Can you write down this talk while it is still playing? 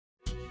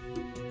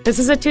This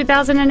is a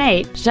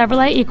 2008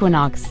 Chevrolet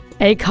Equinox,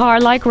 a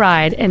car-like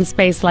ride and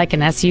space like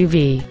an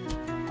SUV.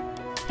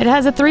 It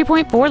has a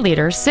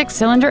 3.4-liter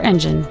six-cylinder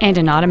engine and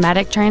an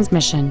automatic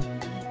transmission.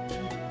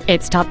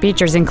 Its top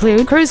features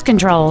include cruise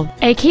control,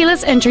 a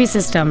keyless entry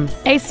system,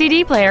 a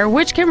CD player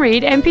which can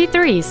read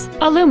MP3s,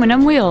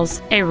 aluminum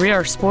wheels, a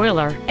rear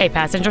spoiler, a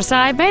passenger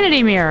side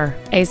vanity mirror,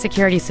 a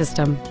security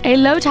system, a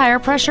low tire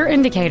pressure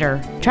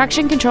indicator,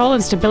 traction control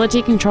and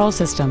stability control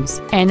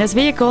systems, and this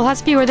vehicle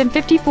has fewer than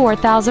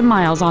 54,000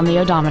 miles on the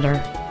odometer.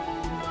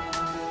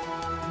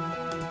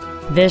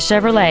 This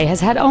Chevrolet has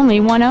had only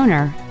one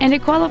owner, and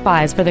it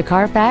qualifies for the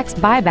Carfax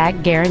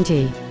buyback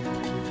guarantee.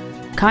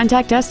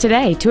 Contact us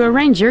today to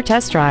arrange your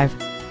test drive.